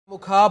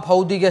മുഖ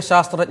ഭൗതിക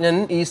ശാസ്ത്രജ്ഞൻ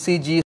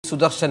ECG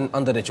സുദർശൻ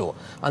അന്തരിച്ചു.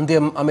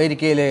 അന്ത്യം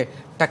അമേരിക്കയിലെ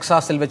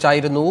ടെക്സാസിൽ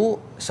വെച്ചായിരുന്നു.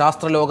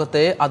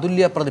 ശാസ്ത്രലോകത്തെ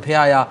അതുല്യ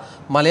പ്രതിഭയായ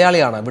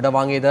മലയാളിയാണ്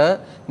വിടവാങ്ങിയത്.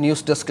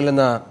 ന്യൂസ് ഡെസ്കിൽ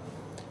നിന്ന്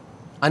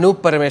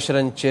അനൂപ്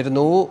പരമേശ്വരൻ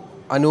ചേരുന്നു.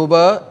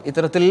 അനൂപ്,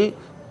 ഇത്തരത്തിൽ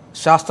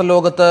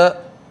ശാസ്ത്രലോകത്ത്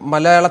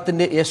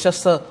മലയാളത്തിന്റെ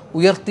യശസ്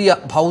ഉയർത്തിയ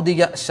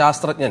ഭൗതിക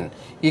ശാസ്ത്രജ്ഞൻ,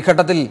 ഈ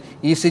ഘട്ടത്തിൽ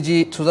ECG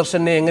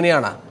സുദർശനെ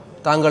എങ്ങനെയാണ്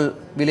താങ്കൾ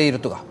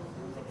വിലയിരുത്തുക?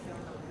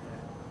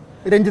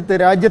 രഞ്ജിത്ത്,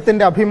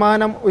 രാജ്യത്തിന്റെ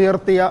അഭിമാനം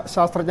ഉയർത്തിയ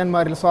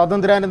ശാസ്ത്രജ്ഞന്മാരിൽ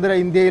സ്വാതന്ത്ര്യാനന്തര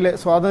ഇന്ത്യയിലെ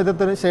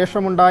സ്വാതന്ത്ര്യത്തിന്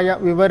ശേഷമുണ്ടായ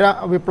വിവര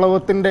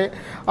വിപ്ലവത്തിന്റെ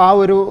ആ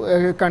ഒരു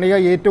കണിക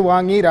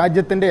ഏറ്റുവാങ്ങി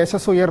രാജ്യത്തിന്റെ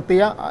യശസ്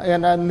ഉയർത്തിയ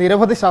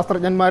നിരവധി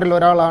ശാസ്ത്രജ്ഞന്മാരിൽ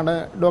ഒരാളാണ്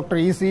ഡോക്ടർ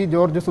EC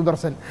ജോർജ്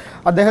സുദർശൻ.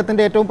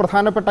 അദ്ദേഹത്തിന്റെ ഏറ്റവും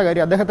പ്രധാനപ്പെട്ട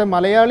കാര്യം, അദ്ദേഹത്തെ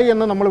മലയാളി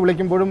എന്ന് നമ്മൾ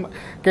വിളിക്കുമ്പോഴും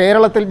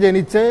കേരളത്തിൽ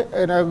ജനിച്ച്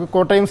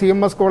കോട്ടയം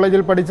CMS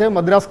കോളേജിൽ പഠിച്ച്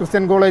മദ്രാസ്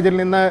ക്രിസ്ത്യൻ കോളേജിൽ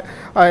നിന്ന്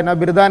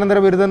ബിരുദാനന്തര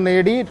ബിരുദം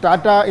നേടി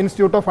Tata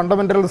institute of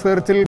fundamental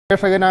റിസർച്ചിൽ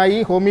ഗവേഷകനായി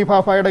Homi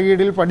ഭാഭയുടെ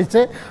കീഴിൽ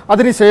പഠിച്ച്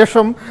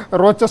അതിനുശേഷം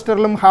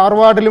റോച്ചസ്റ്ററിലും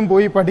ഹാർവാർഡിലും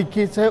പോയി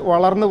പഠിച്ച്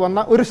വളർന്നു വന്ന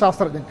ഒരു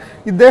ശാസ്ത്രജ്ഞൻ.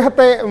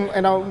 ഇദ്ദേഹത്തെ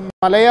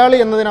മലയാളി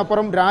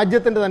എന്നതിനപ്പുറം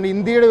രാജ്യത്തിൻ്റെ തന്നെ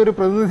ഇന്ത്യയുടെ ഒരു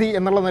പ്രതിനിധി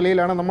എന്നുള്ള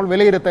നിലയിലാണ് നമ്മൾ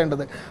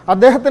വിലയിരുത്തേണ്ടത്.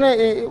 അദ്ദേഹത്തിന്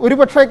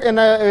ഒരുപക്ഷെ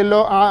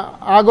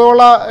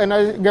ആഗോള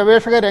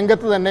ഗവേഷക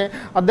രംഗത്ത് തന്നെ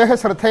അദ്ദേഹം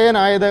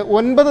ശ്രദ്ധേയനായത്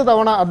 9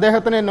 തവണ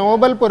അദ്ദേഹത്തിന്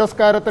നോബൽ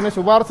പുരസ്കാരത്തിന്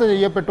ശുപാർശ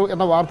ചെയ്യപ്പെട്ടു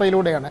എന്ന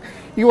വാർത്തയിലൂടെയാണ്.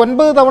 ഈ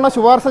 9 തവണ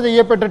ശുപാർശ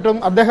ചെയ്യപ്പെട്ടിട്ടും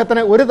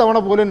അദ്ദേഹത്തിന് ഒരു തവണ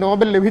പോലും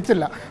നോബൽ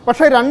ലഭിച്ചില്ല.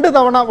 പക്ഷേ 2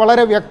 തവണ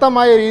വളരെ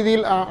വ്യക്തമായ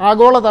രീതിയിൽ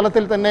ആഗോള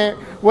തലത്തിൽ തന്നെ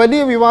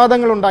വലിയ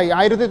വിവാദങ്ങളുണ്ടായി.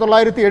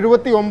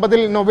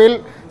 1979 നൊബേൽ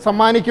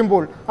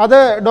സമ്മാനിക്കുമ്പോൾ അത്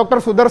ഡോക്ടർ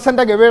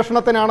സുദർശന്റെ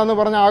ഗവേഷണത്തിനാണെന്ന്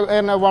പറഞ്ഞ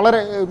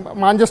വളരെ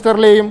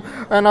മാഞ്ചസ്റ്ററിലെയും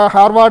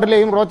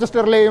ഹാർവാർഡിലെയും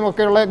റോച്ചസ്റ്ററിലെയും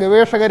ഒക്കെയുള്ള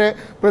ഗവേഷകർ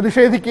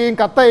പ്രതിഷേധിക്കുകയും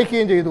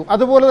കത്തയക്കുകയും ചെയ്തു.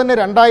 അതുപോലെ തന്നെ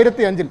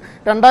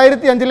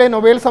 2005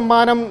 നൊബേൽ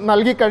സമ്മാനം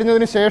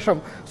നൽകിക്കഴിഞ്ഞതിന് ശേഷം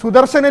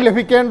സുദർശന്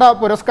ലഭിക്കേണ്ട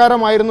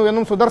പുരസ്കാരമായിരുന്നു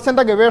എന്നും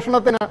സുദർശന്റെ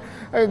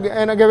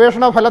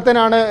ഗവേഷണ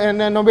ഫലത്തിനാണ്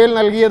നൊബേൽ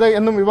നൽകിയത്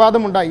എന്നും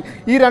വിവാദമുണ്ടായി.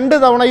 ഈ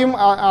 2 തവണയും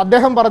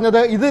അദ്ദേഹം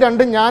പറഞ്ഞത് ഇത്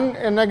രണ്ടും ഞാൻ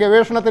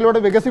ഗവേഷണത്തിലൂടെ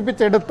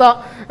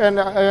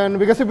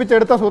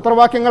വികസിപ്പിച്ചെടുത്ത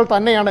സൂത്രവാക്യങ്ങൾ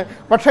തന്നെയാണ്,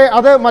 പക്ഷേ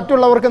അത്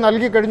മറ്റുള്ളവർക്ക്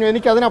നൽകി കഴിഞ്ഞു,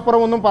 എനിക്ക്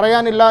അതിനപ്പുറം ഒന്നും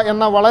പറയാനില്ല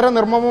എന്ന വളരെ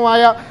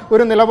നിർമ്മമമായ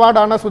ഒരു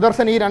നിലപാടാണ്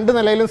സുദർശൻ ഈ 2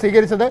 നിലയിലും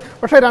സ്വീകരിച്ചത്.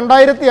 പക്ഷേ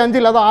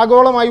 2005 അത്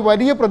ആഗോളമായി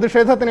വലിയ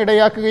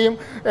പ്രതിഷേധത്തിനിടയാക്കുകയും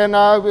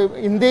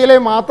ഇന്ത്യയിലെ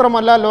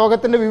മാത്രമല്ല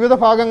ലോകത്തിന്റെ വിവിധ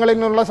ഭാഗങ്ങളിൽ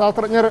നിന്നുള്ള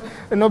ശാസ്ത്രജ്ഞർ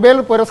നൊബേൽ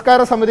പുരസ്കാര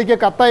സമിതിക്ക്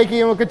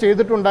കത്തയക്കുകയും ഒക്കെ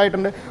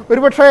ചെയ്തിട്ടുണ്ടായിട്ടുണ്ട്.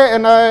 ഒരുപക്ഷെ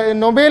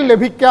നൊബേൽ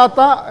ലഭിക്കാത്ത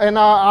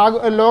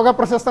ലോക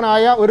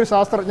പ്രശസ്തനായ ഒരു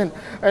ശാസ്ത്രജ്ഞൻ,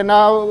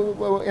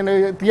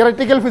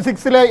 തിയററ്റിക്കൽ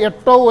ഫിസിക്സിലെ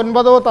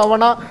 8-9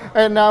 തവണ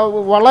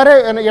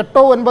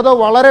 8-9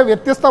 വളരെ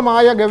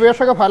വ്യത്യസ്തമായ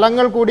ഗവേഷക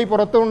ഫലങ്ങൾ കൂടി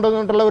പുറത്തു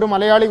കൊണ്ടുവന്നിട്ടുള്ള ഒരു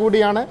മലയാളി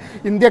കൂടിയാണ്,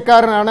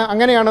 ഇന്ത്യക്കാരനാണ്.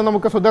 അങ്ങനെയാണ്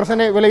നമുക്ക്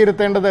സുദർശനെ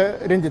വിലയിരുത്തേണ്ടത്.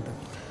 രഞ്ജിത്ത്,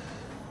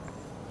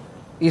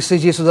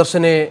 ECG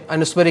സുദർശനെ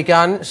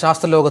അനുസ്മരിക്കാൻ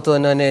ശാസ്ത്രലോകത്ത്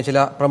തന്നെ ചില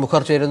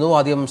പ്രമുഖർ ചേരുന്നു.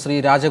 ആദ്യം ശ്രീ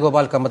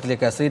രാജഗോപാൽ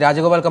കമ്മത്തിലേക്ക്. ശ്രീ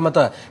രാജഗോപാൽ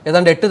കമ്മത്ത്,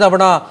 ഏതാണ്ട് 8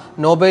 തവണ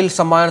നോബൽ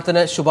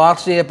സമ്മാനത്തിന്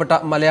ശുപാർശ ചെയ്യപ്പെട്ട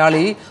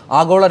മലയാളി,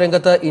 ആഗോള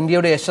രംഗത്ത്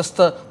ഇന്ത്യയുടെ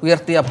യശസ്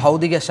ഉയർത്തിയ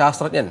ഭൗതിക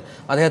ശാസ്ത്രജ്ഞൻ,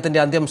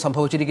 അദ്ദേഹത്തിന്റെ അന്ത്യം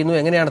സംഭവിച്ചിരിക്കുന്നു.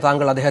 എങ്ങനെയാണ്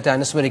താങ്കൾ അദ്ദേഹത്തെ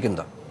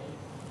അനുസ്മരിക്കുന്നത്?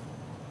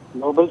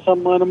 നോബൽ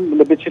സമ്മാനം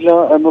ലഭിച്ചില്ല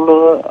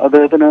എന്നുള്ളത്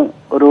അദ്ദേഹത്തിന്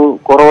ഒരു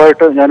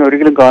കുറവായിട്ട് ഞാൻ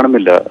ഒരിക്കലും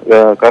കാണുന്നില്ല.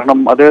 കാരണം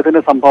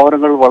അദ്ദേഹത്തിന്റെ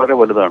സംഭാവനകൾ വളരെ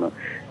വലുതാണ്.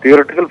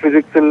 തിയററ്റിക്കൽ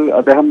ഫിസിക്സിൽ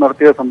അദ്ദേഹം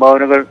നടത്തിയ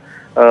സംഭാവനകൾ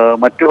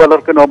മറ്റു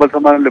പലർക്ക് നോബൽ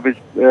സമ്മാനം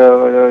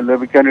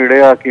ലഭിക്കാൻ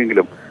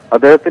ഇടയാക്കിയെങ്കിലും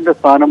അദ്ദേഹത്തിന്റെ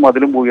സ്ഥാനം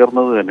അതിലും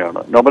ഉയർന്നത്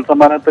തന്നെയാണ്. നോബൽ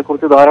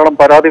സമ്മാനത്തെക്കുറിച്ച് ധാരാളം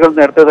പരാതികൾ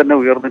നേരത്തെ തന്നെ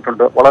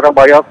ഉയർന്നിട്ടുണ്ട്. വളരെ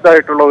ബയാസ്ഡ്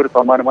ആയിട്ടുള്ള ഒരു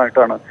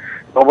സമ്മാനമായിട്ടാണ്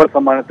നോബൽ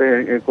സമ്മാനത്തെ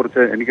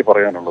കുറിച്ച് എനിക്ക്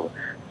പറയാനുള്ളത്.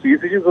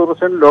 ECG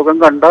സുദർശൻ ലോകം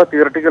കണ്ട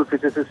തിയററ്റിക്കൽ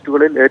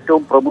ഫിസിസിസ്റ്റുകളിൽ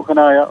ഏറ്റവും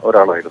പ്രമുഖനായ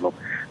ഒരാളായിരുന്നു.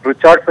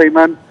 റിച്ചാർഡ്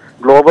ഫെയ്മാൻ,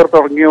 ഗ്ലോബർ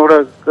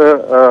തുടങ്ങിയവർക്ക്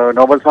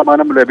നോബൽ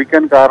സമ്മാനം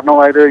ലഭിക്കാൻ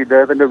കാരണമായത്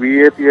ഇദ്ദേഹത്തിന്റെ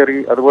VA തിയറി,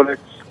 അതുപോലെ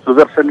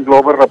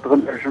സുദർശൻ-ഗ്ലോബർ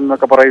റെപ്രസെന്റേഷൻ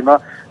എന്നൊക്കെ പറയുന്ന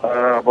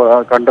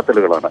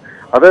കണ്ടെത്തലുകളാണ്.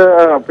 അത്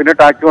പിന്നെ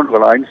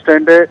ടാക്യോണുകൾ,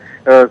 ഐൻസ്റ്റൈന്റെ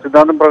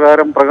സിദ്ധാന്തം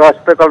പ്രകാരം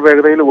പ്രകാശത്തെക്കാൾ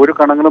വേഗതയിൽ ഒരു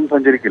കണങ്ങളും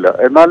സഞ്ചരിക്കില്ല.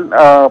 എന്നാൽ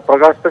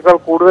പ്രകാശത്തെക്കാൾ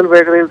കൂടുതൽ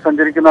വേഗതയിൽ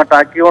സഞ്ചരിക്കുന്ന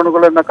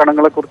ടാക്യോണുകൾ എന്ന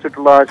കണങ്ങളെ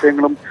കുറിച്ചിട്ടുള്ള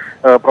ആശയങ്ങളും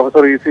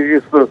പ്രൊഫസർ ECG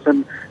സുദർശൻ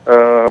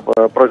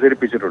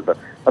പ്രചരിപ്പിച്ചിട്ടുണ്ട്.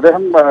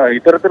 അദ്ദേഹം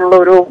ഇത്തരത്തിലുള്ള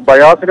ഒരു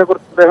ബയാസിനെ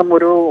കുറിച്ച് അദ്ദേഹം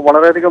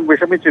വളരെയധികം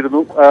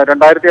വിഷമിച്ചിരുന്നു.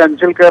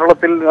 2005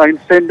 കേരളത്തിൽ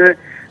ഐൻസ്റ്റൈന്റെ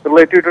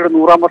റിലേറ്റീവ്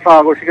 100-ാം വർഷം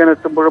ആഘോഷിക്കാൻ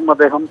എത്തുമ്പോഴും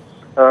അദ്ദേഹം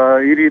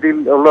ഈ രീതിയിൽ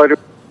ഉള്ള ഒരു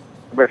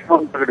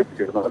വിഷമം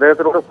പ്രകടിപ്പിച്ചിരുന്നു.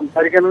 അദ്ദേഹത്തിലൂടെ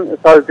സംസാരിക്കാൻ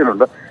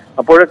സാധിച്ചിട്ടുണ്ട്.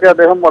 അപ്പോഴൊക്കെ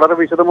അദ്ദേഹം വളരെ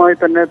വിശദമായി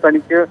തന്നെ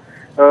തനിക്ക്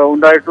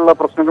ഉണ്ടായിട്ടുള്ള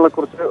പ്രശ്നങ്ങളെ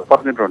കുറിച്ച്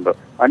പറഞ്ഞിട്ടുണ്ട്.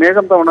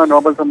 അനേകം തവണ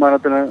നോബൽ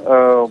സമ്മാനത്തിന്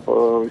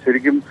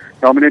ശരിക്കും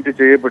നോമിനേറ്റ്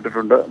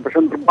ചെയ്യപ്പെട്ടിട്ടുണ്ട്. പക്ഷെ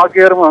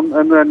നിർഭാഗ്യകരം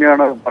എന്ന്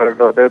തന്നെയാണ്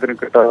പറയുന്നത്, അദ്ദേഹത്തിന്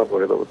കിട്ടാതെ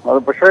പോയത്. അത്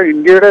പക്ഷേ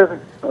ഇന്ത്യയുടെ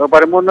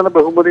പരമോന്നത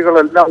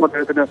ബഹുമതികളെല്ലാം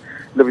അദ്ദേഹത്തിന്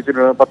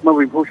ലഭിച്ചിട്ടുണ്ട്.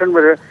 പത്മവിഭൂഷൺ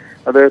വരെ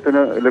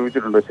അദ്ദേഹത്തിന്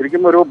ലഭിച്ചിട്ടുണ്ട്.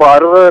 ശരിക്കും ഒരു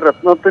ഭാരത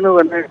രത്നത്തിന്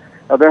തന്നെ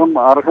അദ്ദേഹം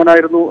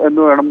അർഹനായിരുന്നു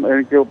എന്ന് വേണം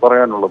എനിക്ക്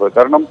പറയാനുള്ളത്.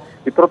 കാരണം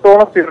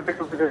ഇത്രത്തോളം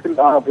തിയററ്റിക്കൽ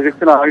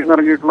ഫിസിക്സിൽ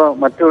ആഴ്ന്നിറങ്ങിയിട്ടുള്ള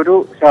മറ്റൊരു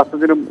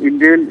ശാസ്ത്രജ്ഞനും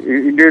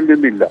ഇന്ത്യയിൽ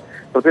നിന്നില്ല.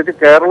 പ്രത്യേകിച്ച്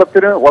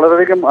കേരളത്തിന്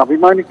വളരെയധികം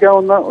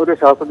അഭിമാനിക്കാവുന്ന ഒരു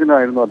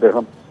ശാസ്ത്രജ്ഞനായിരുന്നു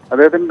അദ്ദേഹം.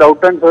 അദ്ദേഹത്തിന്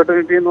ഡൗട്ട് ആൻഡ്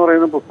സെർട്ടനിറ്റി എന്ന്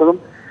പറയുന്ന പുസ്തകം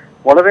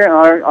വളരെ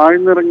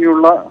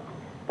ആഴ്ന്നിറങ്ങിയുള്ള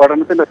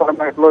പഠനത്തിന്റെ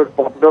ഫലമായിട്ടുള്ള ഒരു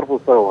പോപ്പുലർ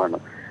പുസ്തകമാണ്.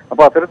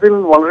 അപ്പൊ അത്തരത്തിൽ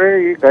വളരെ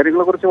ഈ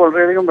കാര്യങ്ങളെ കുറിച്ച്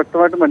വളരെയധികം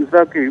വ്യക്തമായിട്ട്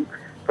മനസ്സിലാക്കുകയും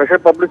പക്ഷെ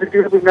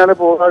പബ്ലിസിറ്റിയുടെ പിന്നാലെ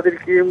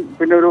പോകാതിരിക്കുകയും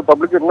പിന്നെ ഒരു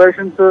പബ്ലിക്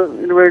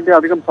റിലേഷൻസിന് വേണ്ടി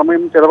അധികം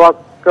സമയം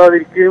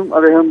ചെലവാക്കാതിരിക്കുകയും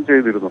അദ്ദേഹം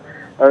ചെയ്തിരുന്നു.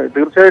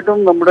 തീർച്ചയായിട്ടും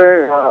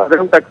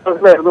അദ്ദേഹം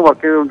ടെക്സാസിലായിരുന്നു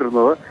വർക്ക്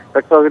ചെയ്തുകൊണ്ടിരുന്നത്.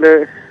 ടെക്സാസിലെ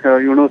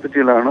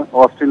യൂണിവേഴ്സിറ്റിയിലാണ്,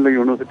 ഓസ്റ്റിനിലെ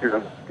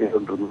യൂണിവേഴ്സിറ്റിയിലാണ് വർക്ക്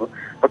ചെയ്തുകൊണ്ടിരുന്നത്.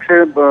 പക്ഷേ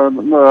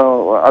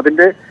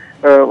അതിന്റെ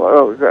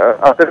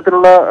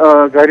അത്തരത്തിലുള്ള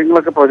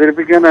കാര്യങ്ങളൊക്കെ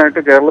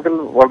പ്രചരിപ്പിക്കാനായിട്ട് കേരളത്തിൽ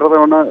വളരെ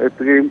തവണ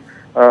എത്തുകയും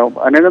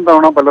അനേകം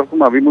തവണ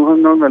പലർക്കും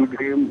അഭിമുഖങ്ങൾ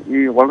നൽകുകയും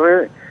ഈ വളരെ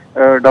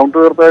ഡൗൺ ടു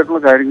എർത്ത്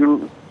ആയിട്ടുള്ള കാര്യങ്ങൾ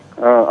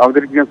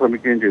അവതരിപ്പിക്കാൻ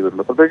ശ്രമിക്കുകയും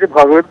ചെയ്തിട്ടുണ്ട്. പ്രത്യേകിച്ച്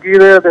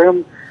ഭഗവത്ഗീതയെ അദ്ദേഹം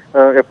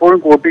എപ്പോഴും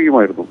കോട്ട്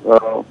ചെയ്യുമായിരുന്നു.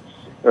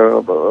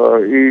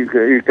 ഈ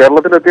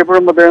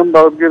കേരളത്തിലെത്തിയപ്പോഴും അദ്ദേഹം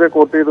ഭഗവത്ഗീത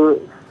കോട്ട് ചെയ്ത്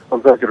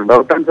സംസാരിച്ചിട്ടുണ്ട്.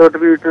 ഔട്ട് ആൻഡ്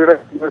സർട്ടിഫിക്കറ്റിയുടെ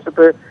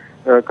വശത്തെ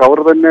കവർ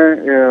തന്നെ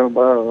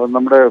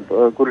നമ്മുടെ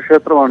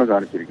കുരുക്ഷേത്രമാണ്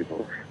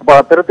കാണിച്ചിരിക്കുന്നത്. അപ്പൊ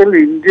അത്തരത്തിൽ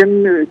ഇന്ത്യൻ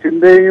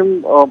ചിന്തയെയും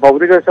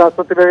ഭൗതിക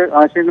ശാസ്ത്രത്തിലെ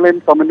ആശയങ്ങളെയും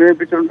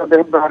സമന്വയിപ്പിച്ചുകൊണ്ട്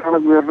അദ്ദേഹം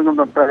ധാരാളം വിവരണങ്ങൾ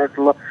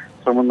നടത്താനായിട്ടുള്ള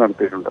ശ്രമം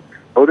നടത്തിയിട്ടുണ്ട്.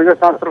 ഭൗതിക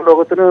ശാസ്ത്ര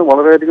ലോകത്തിന്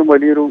വളരെയധികം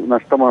വലിയൊരു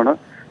നഷ്ടമാണ്.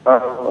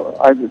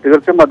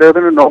 തീർച്ചയായും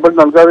അദ്ദേഹത്തിന് നോബൽ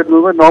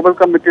നൽകാതിരുന്നത് നോബൽ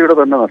കമ്മിറ്റിയുടെ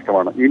തന്നെ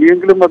നഷ്ടമാണ്.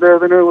 ഇനിയെങ്കിലും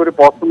അദ്ദേഹത്തിന് ഒരു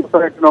പോസ്റ്റ്മസ്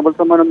ആയിട്ട് നോബൽ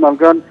സമ്മാനം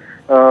നൽകാൻ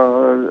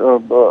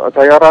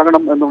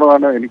തയ്യാറാകണം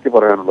എന്നുള്ളതാണ് എനിക്ക്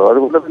പറയാനുള്ളത്.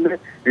 അതുപോലെ തന്നെ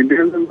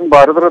ഇന്ത്യയിൽ നിന്നും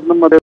ഭാരതരത്നം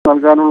അദ്ദേഹം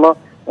നൽകാനുള്ള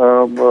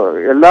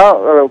എല്ലാ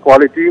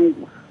ക്വാളിറ്റിയും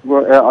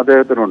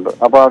അദ്ദേഹത്തിനുണ്ട്.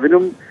 അപ്പൊ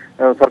അതിനും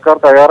സർക്കാർ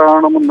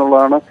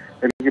തയ്യാറാകണമെന്നുള്ളതാണ്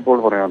എനിക്കിപ്പോൾ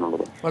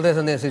പറയാനുള്ളത്. വളരെ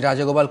നന്ദി ശ്രീ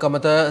രാജഗോപാൽ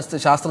കമ്മത്ത്.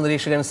 ശാസ്ത്ര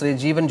നിരീക്ഷകൻ ശ്രീ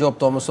ജീവൻ ജോബ്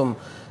തോമസും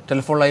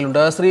ടെലിഫോൺ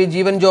ലൈനിലുണ്ട്. ശ്രീ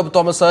ജീവൻ ജോബ്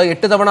തോമസ്,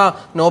 8 തവണ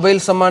നൊബേൽ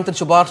സമ്മാനത്തിന്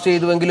ശുപാർശ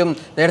ചെയ്തുവെങ്കിലും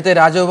നേരത്തെ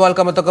രാജഗോപാൽ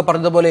കമ്മത്തൊക്കെ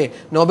പറഞ്ഞതുപോലെ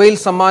നൊബേൽ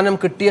സമ്മാനം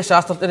കിട്ടിയ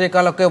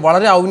ശാസ്ത്രജ്ഞരെക്കാളൊക്കെ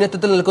വളരെ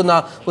ഔന്നത്യത്തിൽ നിൽക്കുന്ന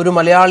ഒരു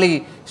മലയാളി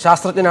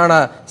ശാസ്ത്രജ്ഞനാണ്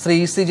ശ്രീ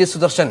ECG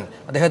സുദർശൻ.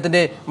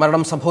 അദ്ദേഹത്തിന്റെ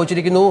മരണം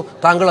സംഭവിച്ചിരിക്കുന്നു.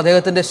 താങ്കൾ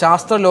അദ്ദേഹത്തിന്റെ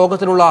ശാസ്ത്ര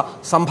ലോകത്തിനുള്ള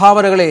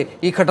സംഭാവനകളെ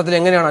ഈ ഘട്ടത്തിൽ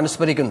എങ്ങനെയാണ്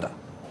അനുസ്മരിക്കുന്നത്?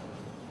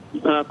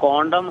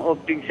 ക്വാണ്ടം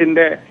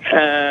ഒപ്റ്റിക്സിന്റെ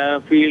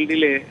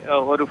ഫീൽഡിൽ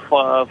ഒരു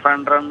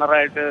ഫ്രണ്ട്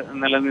റണ്ണറായിട്ട്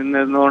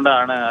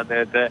നിലനിന്നതുകൊണ്ടാണ്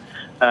അദ്ദേഹത്തെ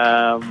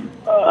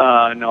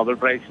നോബൽ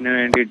പ്രൈസിന്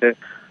വേണ്ടിയിട്ട്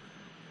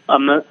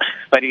അന്ന്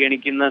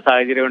പരിഗണിക്കുന്ന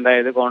സാഹചര്യം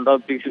ഉണ്ടായത്. ക്വാണ്ടം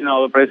ഒപ്റ്റിക്സിന്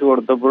നോബൽ പ്രൈസ്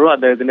കൊടുത്തപ്പോഴും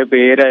അദ്ദേഹത്തിന്റെ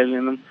പേര് അതിൽ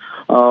നിന്നും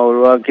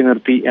ഒഴിവാക്കി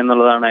നിർത്തി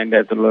എന്നുള്ളതാണ് അതിൻ്റെ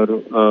അകത്തുള്ള ഒരു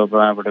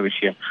പ്രധാനപ്പെട്ട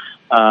വിഷയം.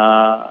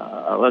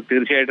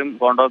 തീർച്ചയായിട്ടും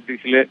ക്വാണ്ടം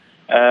ഒപ്റ്റിക്സിൽ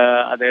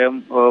അദ്ദേഹം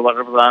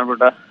വളരെ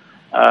പ്രധാനപ്പെട്ട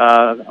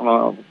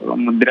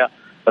മുദ്ര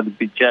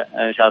പതിപ്പിച്ച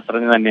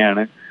ശാസ്ത്രജ്ഞൻ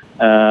തന്നെയാണ്.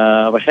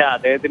 പക്ഷെ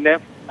അദ്ദേഹത്തിന്റെ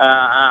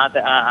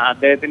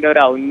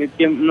ഒരു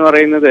ഔന്നത്യം എന്ന്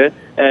പറയുന്നത്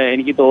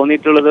എനിക്ക്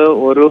തോന്നിയിട്ടുള്ളത്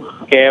ഒരു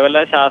കേവല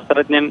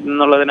ശാസ്ത്രജ്ഞൻ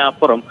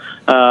എന്നുള്ളതിനപ്പുറം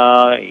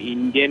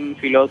ഇന്ത്യൻ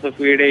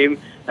ഫിലോസഫിയുടെയും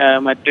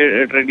മറ്റ്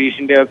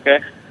ട്രഡീഷന്റെയും ഒക്കെ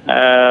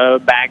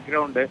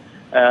ബാക്ക്ഗ്രൗണ്ട്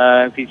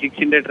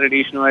ഫിസിക്സിന്റെ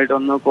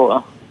ട്രഡീഷനുമായിട്ടൊന്ന്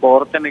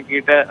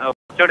കോർത്തിണക്കിയിട്ട്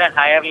കുറച്ചുകൂടെ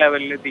ഹയർ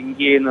ലെവലിൽ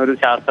തിങ്ക് ചെയ്യുന്ന ഒരു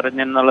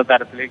ശാസ്ത്രജ്ഞൻ എന്നുള്ള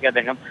തരത്തിലേക്ക്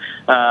അദ്ദേഹം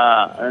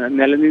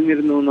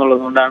നിലനിന്നിരുന്നു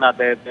എന്നുള്ളത് കൊണ്ടാണ്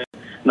അദ്ദേഹത്തെ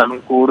നമ്മൾ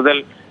കൂടുതൽ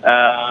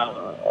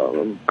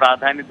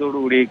പ്രാധാന്യത്തോടു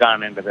കൂടി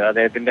കാണേണ്ടത്.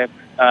 അദ്ദേഹത്തിന്റെ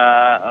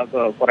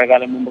കുറെ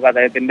കാലം മുമ്പ്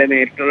അദ്ദേഹത്തിന്റെ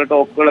നേരിട്ടുള്ള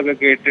ടോക്കുകളൊക്കെ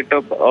കേട്ടിട്ട്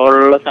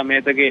ഉള്ള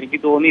സമയത്തൊക്കെ എനിക്ക്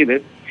തോന്നിയത്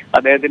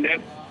അദ്ദേഹത്തിന്റെ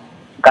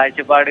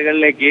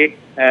കാഴ്ചപ്പാടുകളിലേക്ക്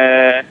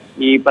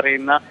ഈ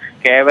പറയുന്ന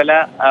കേവല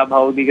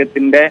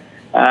ഭൗതികത്തിന്റെ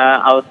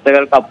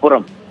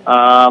അവസ്ഥകൾക്കപ്പുറം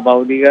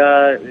ഭൗതിക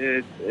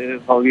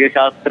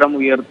ശാസ്ത്രം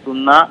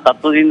ഉയർത്തുന്ന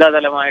തത്വചിന്താ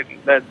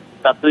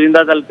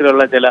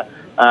തലത്തിലുള്ള ചില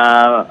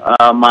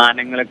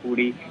മാനങ്ങളെ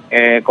കൂടി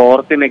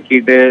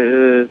കോർത്തിണക്കിയിട്ട്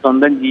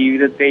സ്വന്തം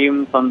ജീവിതത്തെയും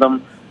സ്വന്തം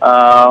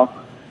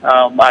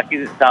ബാക്കി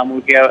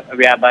സാമൂഹിക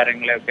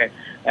വ്യാപാരങ്ങളെയൊക്കെ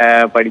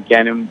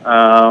പഠിക്കാനും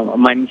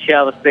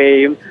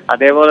മനുഷ്യാവസ്ഥയെയും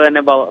അതേപോലെ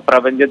തന്നെ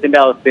പ്രപഞ്ചത്തിന്റെ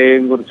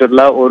അവസ്ഥയെയും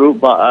കുറിച്ചുള്ള ഒരു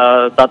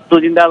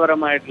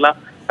തത്വചിന്താപരമായിട്ടുള്ള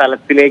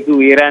തലത്തിലേക്ക്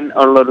ഉയരാൻ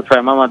ഉള്ള ഒരു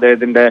ശ്രമം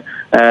അദ്ദേഹത്തിന്റെ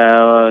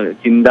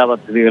ചിന്താ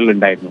പദ്ധതികളിൽ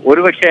ഉണ്ടായിരുന്നു.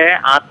 ഒരുപക്ഷെ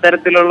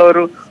അത്തരത്തിലുള്ള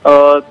ഒരു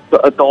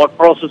തോട്ട്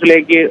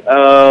പ്രോസസ്സിലേക്ക്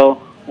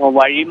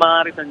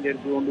വഴിമാറി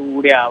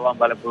സഞ്ചരിച്ചുകൊണ്ടുകൂടി ആവാം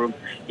പലപ്പോഴും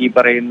ഈ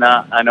പറയുന്ന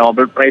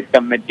നോബൽ പ്രൈസ്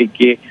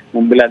കമ്മിറ്റിക്ക്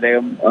മുമ്പിൽ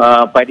അദ്ദേഹം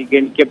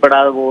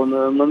പരിഗണിക്കപ്പെടാതെ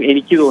പോകുന്നതെന്നും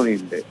എനിക്ക്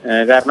തോന്നിയിട്ടുണ്ട്.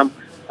 കാരണം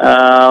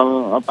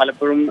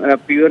പലപ്പോഴും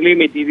പ്യൂർലി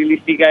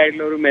മെറ്റീരിയലിസ്റ്റിക്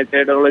ആയിട്ടുള്ള ഒരു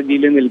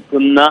മെത്തഡോളജിയിൽ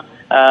നിൽക്കുന്ന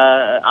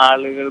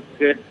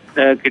ആളുകൾക്ക്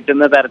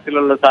കിട്ടുന്ന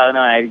തരത്തിലുള്ള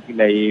സാധനം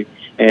ആയിരിക്കില്ല ഈ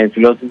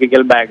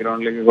ഫിലോസഫിക്കൽ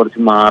ബാക്ക്ഗ്രൗണ്ടിലേക്ക് കുറച്ച്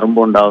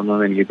മാറുമ്പോൾ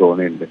ഉണ്ടാവുന്നതെന്ന് എനിക്ക്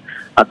തോന്നിയിട്ടുണ്ട്.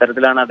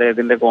 അത്തരത്തിലാണ്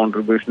അദ്ദേഹത്തിന്റെ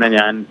കോൺട്രിബ്യൂഷനെ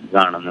ഞാൻ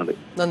കാണുന്നത്.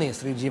 നന്ദി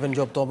ശ്രീ ജീവൻ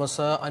ജോബ്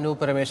തോമസ്. അനൂപ്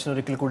പരമേശ്വരൻ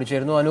ഒരിക്കൽ കൂടി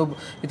ചേരുന്നു. അനൂപ്,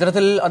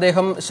 ഇത്തരത്തിൽ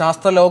അദ്ദേഹം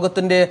ശാസ്ത്ര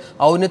ലോകത്തിന്റെ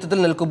ഔന്നത്യത്തിൽ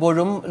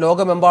നിൽക്കുമ്പോഴും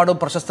ലോകമെമ്പാടും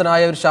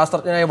പ്രശസ്തനായ ഒരു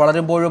ശാസ്ത്രജ്ഞനായി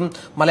വളരുമ്പോഴും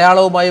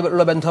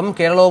മലയാളവുമായുള്ള ബന്ധം,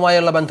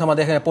 കേരളവുമായുള്ള ബന്ധം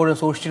അദ്ദേഹം എപ്പോഴും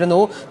സൂക്ഷിച്ചിരുന്നു.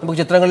 നമുക്ക്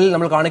ചിത്രങ്ങളിൽ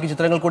നമ്മൾ കാണിക്കുന്ന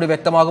ചിത്രങ്ങൾ കൂടി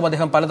വ്യക്തമാകും.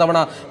 അദ്ദേഹം പലതവണ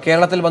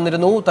കേരളത്തിൽ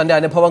വന്നിരുന്നു, തന്റെ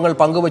അനുഭവങ്ങൾ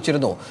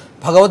പങ്കുവച്ചിരുന്നു.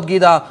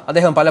 ഭഗവത്ഗീത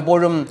അദ്ദേഹം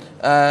പലപ്പോഴും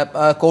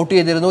കോട്ട്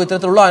ചെയ്തിരുന്നു.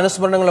 ഇത്തരത്തിലുള്ള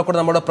അനുസ്മരണങ്ങളൊക്കെ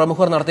നമ്മുടെ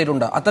പ്രമുഖർ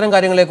നടത്തിയിട്ടുണ്ട്. അത്തരം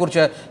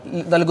കാര്യങ്ങളെക്കുറിച്ച്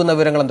നൽകുന്ന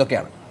വിവരങ്ങൾ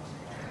എന്തൊക്കെയാണ്?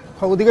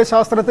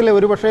 ഭൗതികശാസ്ത്രത്തിലെ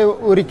ഒരുപക്ഷെ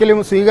ഒരിക്കലും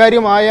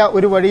സ്വീകാര്യമായ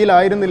ഒരു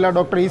വഴിയിലായിരുന്നില്ല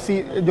ഡോക്ടർ EC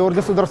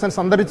ജോർജ് സുദർശൻ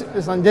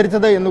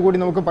സഞ്ചരിച്ചത് എന്നുകൂടി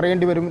നമുക്ക്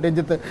പറയേണ്ടി വരും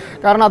രഞ്ജിത്ത്.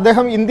 കാരണം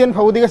അദ്ദേഹം ഇന്ത്യൻ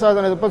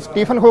ഭൗതികശാസ്ത്രം, ഇപ്പോൾ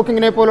സ്റ്റീഫൻ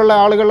ഹോക്കിങ്ങിനെ പോലുള്ള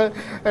ആളുകൾ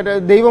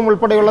ദൈവം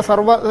ഉൾപ്പെടെയുള്ള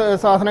സർവ്വ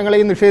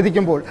സാധനങ്ങളെയും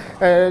നിഷേധിക്കുമ്പോൾ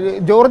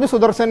ജോർജ്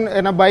സുദർശൻ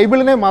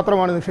ബൈബിളിനെ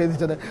മാത്രമാണ്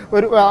നിഷേധിച്ചത്.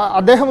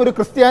 അദ്ദേഹം ഒരു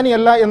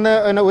ക്രിസ്ത്യാനിയല്ല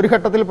എന്ന് ഒരു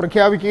ഘട്ടത്തിൽ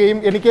പ്രഖ്യാപിക്കുകയും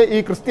എനിക്ക്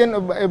ഈ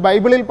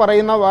ബൈബിളിൽ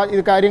പറയുന്ന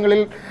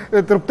കാര്യങ്ങളിൽ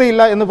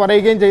തൃപ്തിയില്ല എന്ന്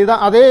പറയുകയും ചെയ്ത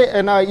അതേ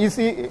EC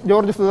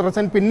ജോർജ്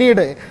സുദർശൻ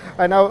പിന്നീട്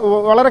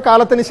വളരെ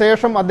കാലത്തിന്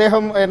ശേഷം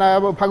അദ്ദേഹം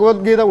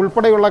ഭഗവത്ഗീത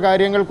ഉൾപ്പെടെയുള്ള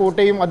കാര്യങ്ങൾ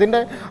കൂട്ടുകയും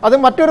അത്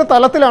മറ്റൊരു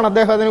തലത്തിലാണ്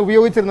അദ്ദേഹം അതിനെ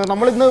ഉപയോഗിച്ചിരുന്നത്.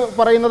 നമ്മളിന്ന്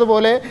പറയുന്നത്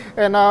പോലെ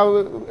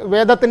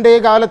വേദത്തിൻ്റെ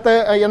കാലത്ത്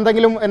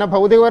എന്തെങ്കിലും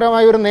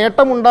ഭൗതികപരമായ ഒരു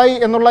നേട്ടമുണ്ടായി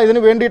എന്നുള്ള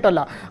ഇതിന്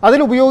വേണ്ടിയിട്ടല്ല, അതിൽ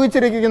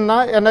ഉപയോഗിച്ചിരിക്കുന്ന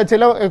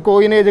ചില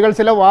കോയിനേജുകൾ,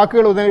 ചില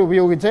വാക്കുകൾ ഇതിനെ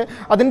ഉപയോഗിച്ച്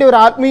അതിൻ്റെ ഒരു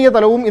ആത്മീയ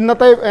തലവും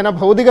ഇന്നത്തെ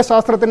ഭൗതിക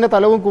ശാസ്ത്രത്തിൻ്റെ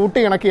തലവും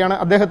കൂട്ടിയിണക്കിയാണ്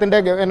അദ്ദേഹത്തിൻ്റെ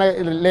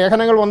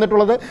ലേഖനങ്ങൾ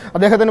വന്നിട്ടുള്ളത്,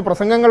 അദ്ദേഹത്തിൻ്റെ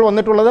പ്രസംഗങ്ങൾ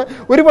വന്നിട്ടുള്ളത്.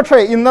 ഒരുപക്ഷെ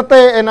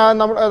ഇന്നത്തെ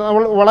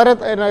നമ്മൾ വളരെ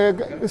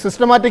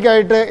സിസ്റ്റമാറ്റിക്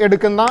ആയിട്ട്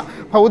എടുക്കുന്ന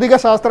ഭൗതിക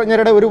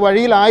ശാസ്ത്രജ്ഞരുടെ ഒരു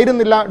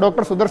വഴിയിലായിരുന്നില്ല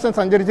ഡോക്ടർ സുദർശൻ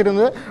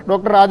സഞ്ചരിച്ചിരുന്നത്.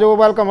 ഡോക്ടർ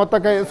രാജഗോപാൽ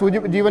കമത്തൊക്കെ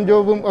ജീവൻ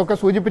ജോബും ഒക്കെ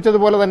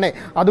സൂചിപ്പിച്ചതുപോലെ തന്നെ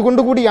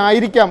അതുകൊണ്ടുകൂടി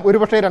ആയിരിക്കാം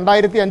ഒരുപക്ഷെ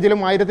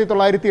 2005-ലും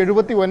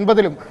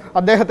 1979-ലും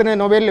അദ്ദേഹത്തിന്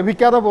നൊബേൽ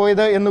ലഭിക്കാതെ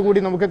പോയത്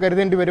എന്നുകൂടി നമുക്ക്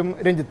കരുതേണ്ടി വരും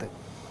രഞ്ജിത്ത്.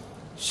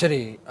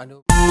 ശരി.